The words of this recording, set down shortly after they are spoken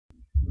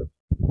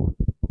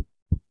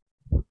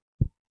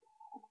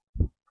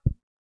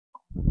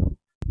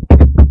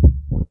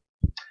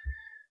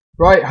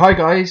Right, hi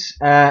guys.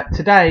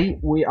 Today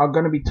we are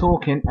going to be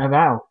talking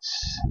about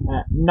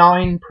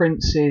Nine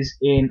Princes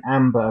in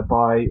Amber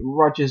by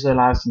Roger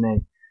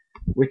Zelazny,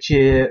 which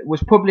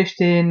was published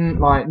in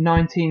like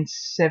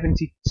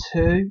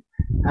 1972,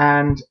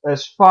 and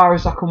as far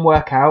as I can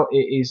work out, it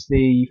is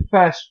the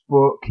first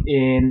book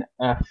in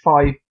a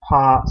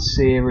 5-part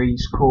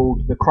series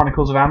called The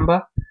Chronicles of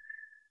Amber,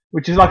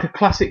 which is like a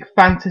classic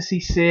fantasy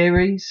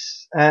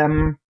series.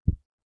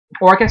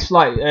 Or I guess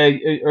like,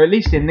 or at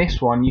least in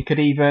this one, you could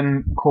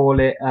even call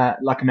it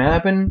like an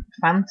urban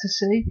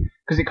fantasy,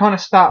 because it kind of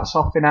starts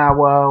off in our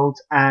world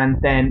and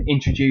then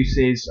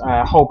introduces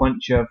a whole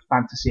bunch of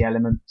fantasy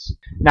elements.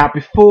 Now,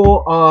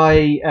 before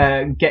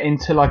I get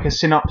into like a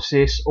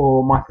synopsis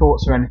or my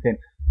thoughts or anything,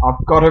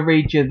 I've got to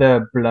read you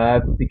the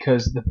blurb,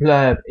 because the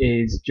blurb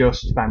is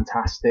just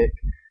fantastic.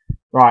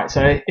 Right,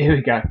 so here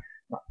we go.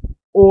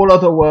 All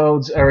other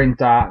worlds are in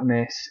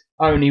darkness.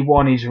 Only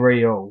one is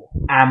real.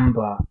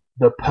 Amber.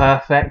 The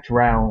perfect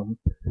realm.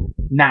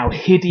 Now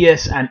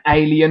hideous and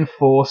alien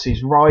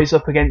forces rise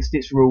up against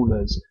its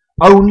rulers.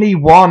 Only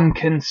one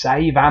can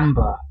save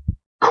Amber.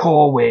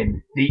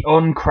 Corwin, the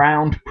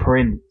uncrowned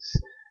prince.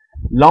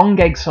 Long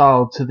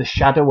exiled to the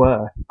Shadow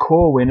Earth,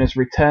 Corwin has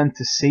returned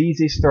to seize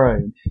his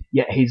throne,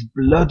 yet his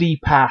bloody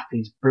path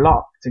is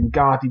blocked and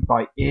guarded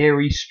by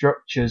eerie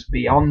structures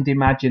beyond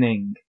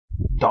imagining. ...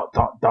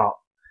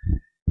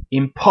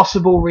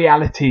 Impossible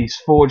realities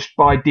forged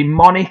by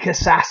demonic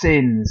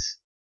assassins. ...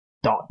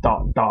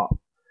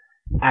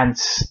 And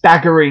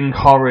staggering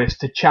horrors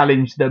to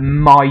challenge the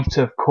might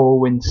of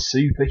Corwin's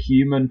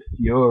superhuman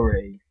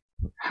fury.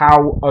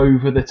 How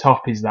over the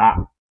top is that?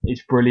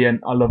 It's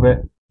brilliant. I love it.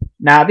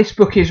 Now, this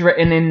book is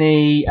written in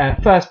the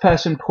first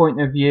person point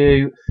of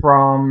view,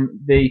 from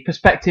the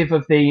perspective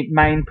of the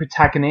main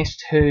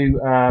protagonist,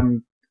 who,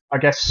 I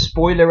guess,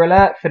 spoiler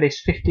alert for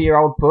this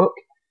 50-year-old book,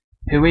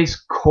 who is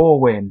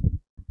Corwin.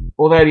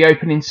 Although the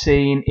opening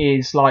scene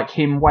is like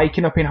him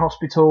waking up in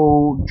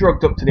hospital,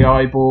 drugged up to the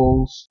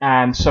eyeballs,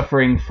 and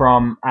suffering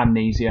from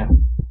amnesia.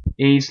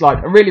 He's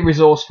like a really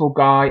resourceful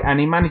guy, and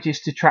he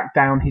manages to track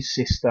down his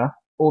sister,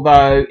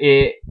 although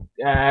it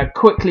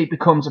quickly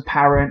becomes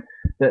apparent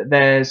that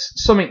there's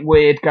something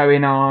weird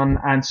going on,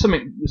 and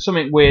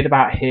something weird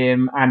about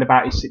him and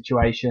about his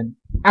situation.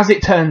 As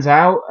it turns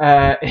out,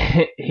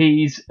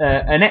 he's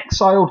an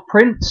exiled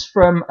prince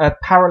from a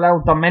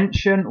parallel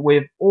dimension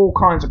with all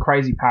kinds of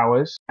crazy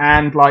powers,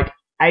 and like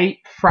 8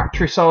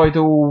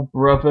 fratricidal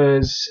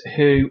brothers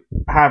who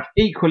have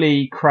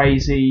equally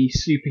crazy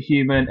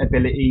superhuman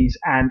abilities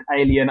and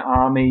alien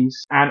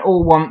armies, and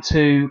all want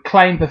to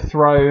claim the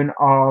throne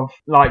of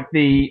like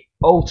the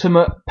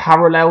ultimate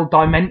parallel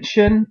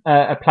dimension,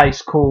 a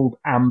place called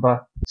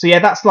Amber. So yeah,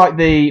 that's like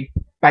the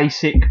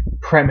basic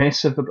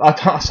premise of the...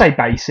 I say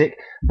basic,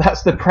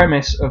 that's the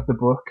premise of the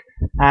book.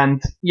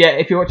 And yeah,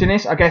 if you're watching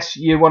this, I guess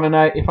you want to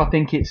know if I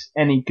think it's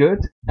any good.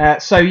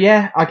 So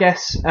yeah, I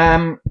guess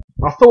I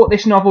thought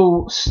this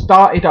novel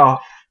started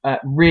off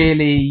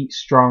really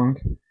strong,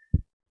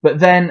 but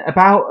then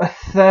about a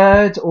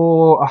third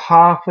or a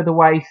half of the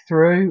way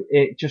through,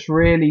 it just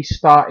really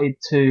started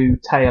to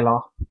tail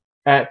off.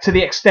 To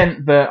the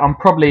extent that I'm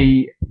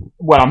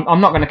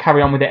not going to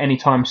carry on with it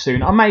anytime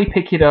soon. I may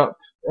pick it up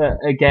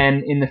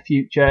again in the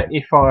future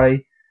if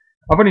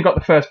I've only got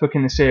the first book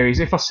in the series.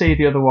 If I see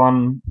the other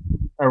one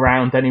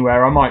around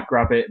anywhere, I might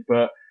grab it,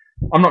 but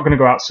I'm not going to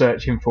go out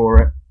searching for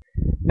it.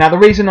 Now, the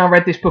reason I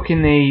read this book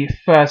in the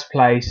first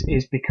place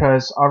is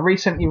because I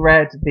recently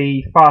read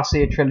the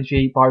Farseer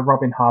trilogy by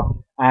Robin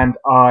Hobb, and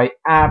I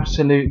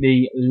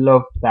absolutely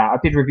loved that. I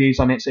did reviews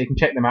on it, so you can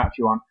check them out if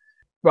you want.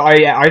 But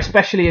I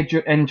especially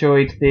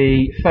enjoyed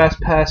the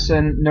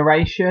first-person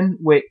narration,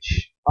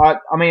 which, I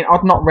mean,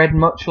 I've not read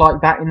much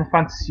like that in the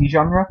fantasy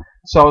genre,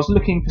 so I was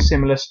looking for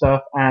similar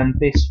stuff, and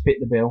this fit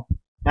the bill.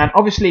 And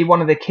obviously,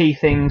 one of the key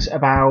things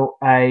about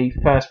a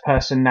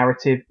first-person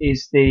narrative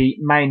is the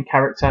main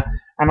character,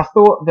 and I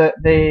thought that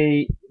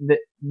the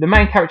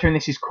main character in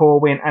this is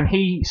Corwin, and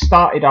he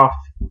started off,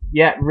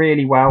 yeah,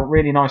 really well,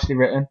 really nicely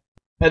written.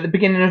 At the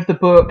beginning of the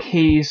book,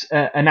 he's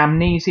an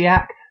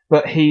amnesiac,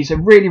 but he's a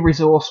really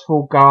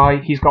resourceful guy.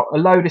 He's got a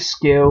load of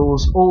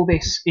skills, all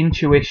this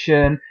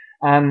intuition,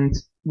 and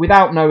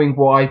without knowing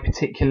why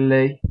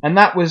particularly. And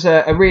that was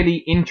a really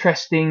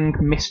interesting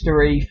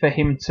mystery for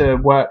him to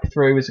work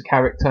through as a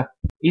character.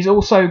 He's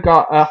also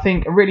got, I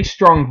think, a really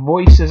strong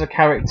voice as a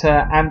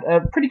character and a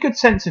pretty good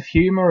sense of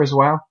humour as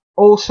well.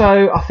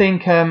 Also, I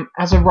think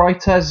as a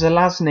writer,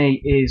 Zelazny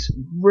is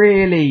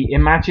really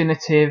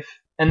imaginative,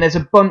 and there's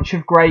a bunch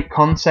of great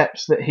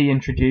concepts that he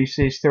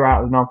introduces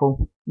throughout the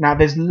novel. Now,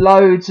 there's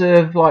loads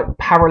of like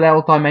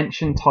parallel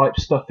dimension type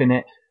stuff in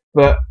it,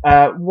 but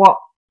what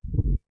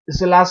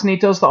Zelazny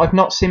does that I've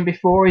not seen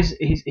before is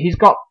he's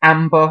got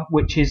Amber,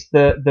 which is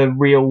the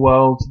real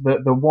world,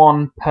 the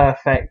one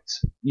perfect,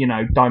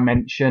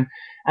 dimension,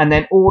 and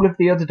then all of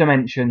the other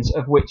dimensions,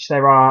 of which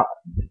there are,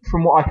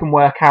 from what I can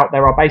work out,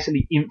 there are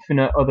basically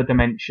infinite other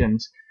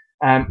dimensions.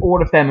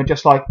 All of them are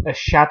just like a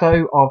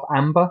shadow of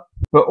Amber.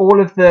 But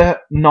all of the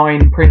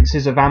 9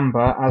 princes of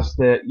Amber, as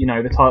the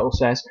title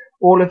says,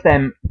 all of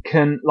them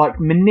can like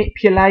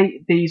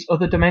manipulate these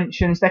other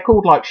dimensions. They're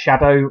called like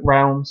shadow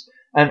realms,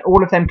 and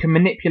all of them can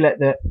manipulate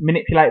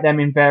them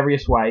in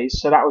various ways.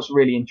 So that was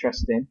really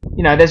interesting.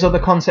 You know, there's other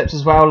concepts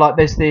as well. Like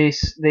there's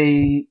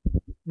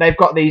they've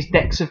got these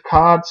decks of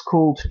cards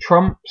called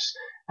trumps,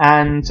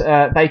 and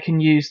they can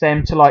use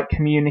them to like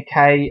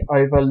communicate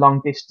over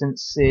long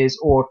distances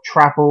or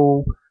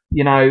travel,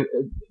 you know,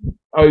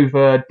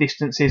 over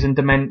distances and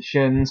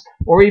dimensions,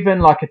 or even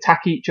like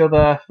attack each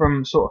other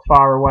from sort of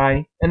far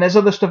away. And there's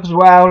other stuff as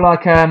well,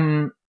 like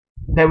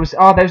there was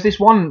this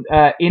one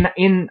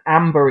in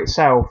Amber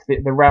itself,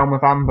 the realm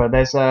of Amber.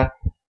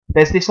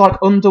 There's this like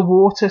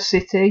underwater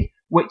city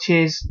which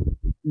is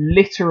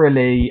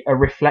literally a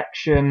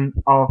reflection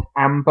of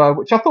Amber,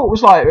 which I thought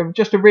was like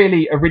just a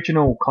really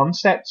original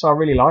concept. So I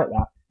really like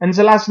that. And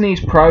Zelazny's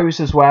prose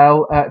as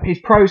well, his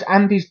prose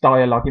and his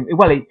dialogue,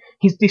 well,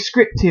 his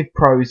descriptive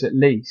prose at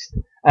least,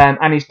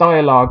 and his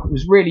dialogue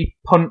was really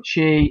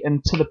punchy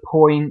and to the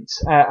point,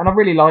 and I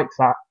really liked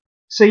that.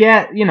 So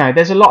yeah, you know,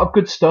 there's a lot of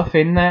good stuff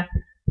in there,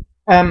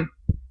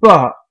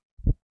 but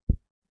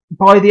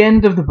by the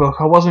end of the book,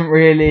 I wasn't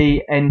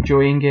really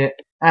enjoying it.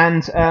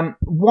 And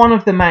one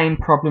of the main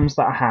problems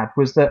that I had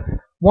was that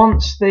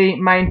once the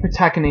main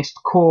protagonist,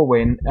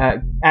 Corwin,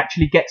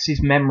 actually gets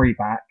his memory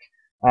back,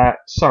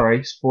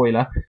 sorry,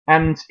 spoiler,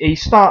 and he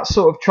starts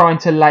sort of trying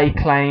to lay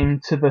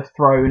claim to the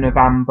throne of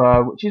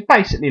Amber, which is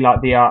basically like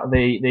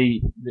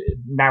the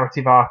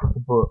narrative arc of the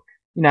book.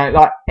 You know,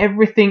 like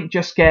everything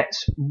just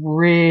gets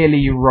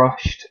really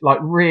rushed,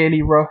 and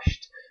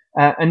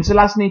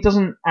Zelazny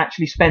doesn't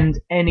actually spend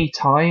any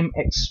time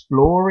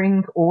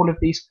exploring all of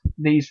these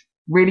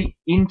really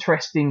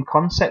interesting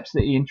concepts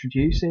that he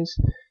introduces.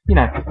 You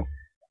know,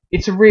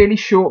 it's a really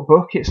short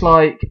book. It's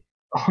like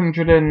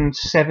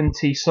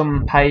 170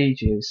 some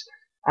pages,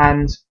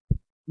 and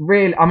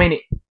really, I mean,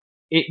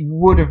 it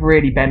would have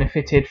really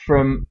benefited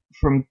from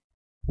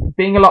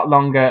being a lot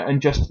longer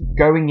and just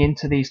going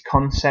into these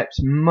concepts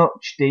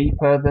much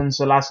deeper than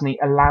Zelazny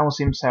allows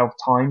himself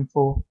time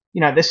for. You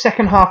know, the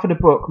second half of the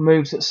book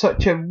moves at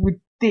such a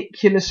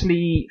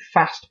ridiculously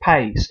fast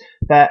pace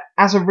that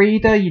as a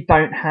reader you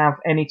don't have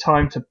any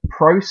time to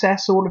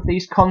process all of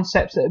these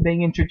concepts that are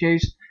being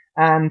introduced.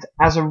 And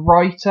as a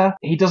writer,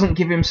 he doesn't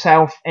give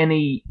himself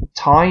any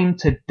time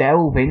to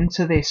delve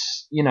into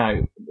this, you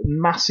know,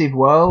 massive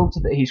world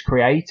that he's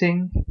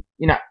creating.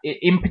 You know,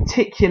 in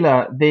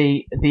particular,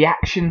 the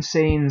action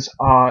scenes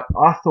I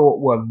thought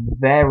were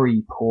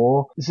very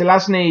poor.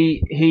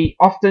 Zelazny,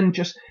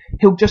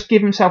 he'll just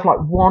give himself like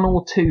one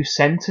or two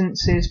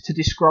sentences to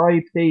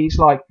describe these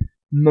like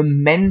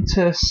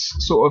momentous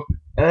sort of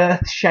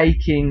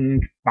earth-shaking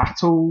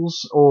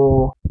battles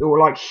or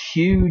like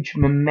huge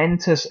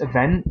momentous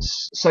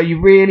events. So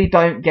you really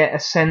don't get a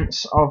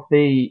sense of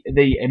the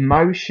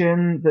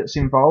emotion that's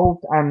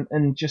involved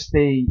and just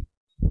the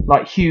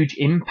like huge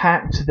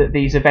impact that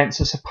these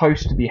events are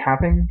supposed to be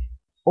having.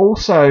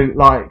 Also,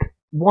 like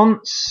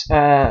once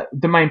the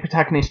main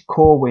protagonist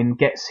Corwin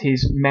gets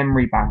his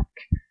memory back,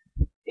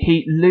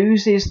 he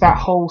loses that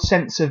whole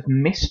sense of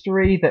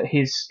mystery that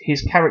his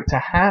character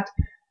had,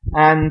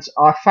 and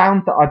I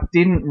found that I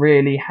didn't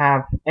really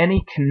have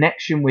any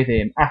connection with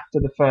him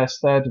after the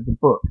first third of the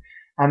book.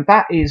 And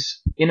that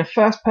is, in a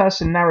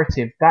first-person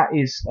narrative, that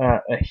is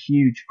a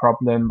huge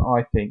problem,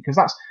 I think, because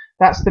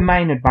that's the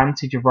main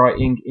advantage of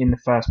writing in the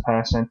first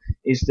person,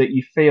 is that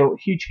you feel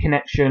huge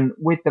connection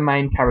with the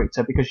main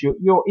character because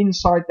you're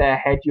inside their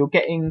head, you're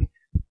getting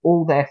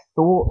all their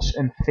thoughts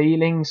and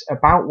feelings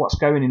about what's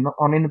going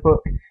on in the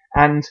book.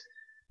 And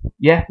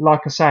yeah,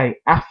 like I say,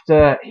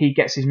 after he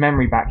gets his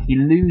memory back, he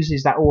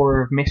loses that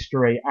aura of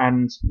mystery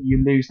and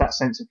you lose that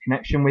sense of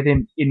connection with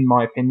him, in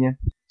my opinion.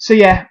 So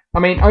yeah, I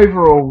mean,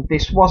 overall,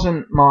 this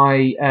wasn't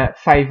my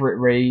favourite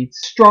read.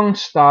 Strong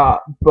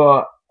start,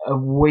 but a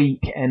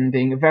weak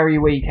ending, a very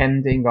weak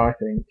ending, I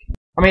think.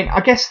 I mean,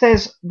 I guess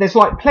there's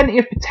like plenty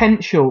of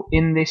potential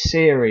in this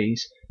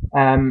series.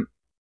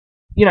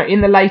 You know,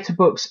 in the later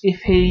books,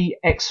 if he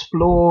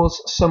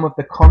explores some of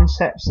the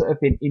concepts that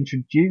have been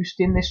introduced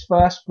in this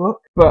first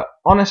book. But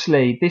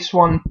honestly, this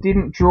one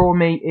didn't draw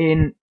me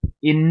in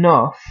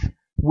enough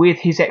with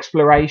his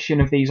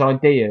exploration of these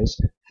ideas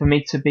for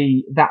me to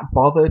be that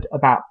bothered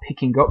about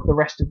picking up the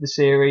rest of the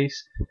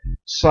series.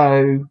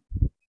 So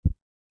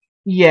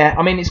yeah,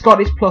 I mean, it's got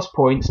its plus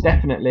points,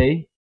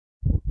 definitely,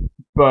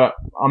 but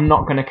I'm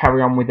not going to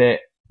carry on with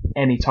it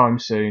anytime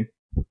soon.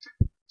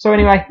 So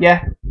anyway,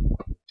 yeah,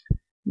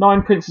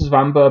 9 Princes of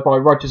Amber by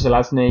Roger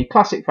Zelazny,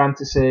 classic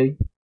fantasy,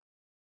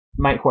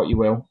 make what you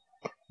will.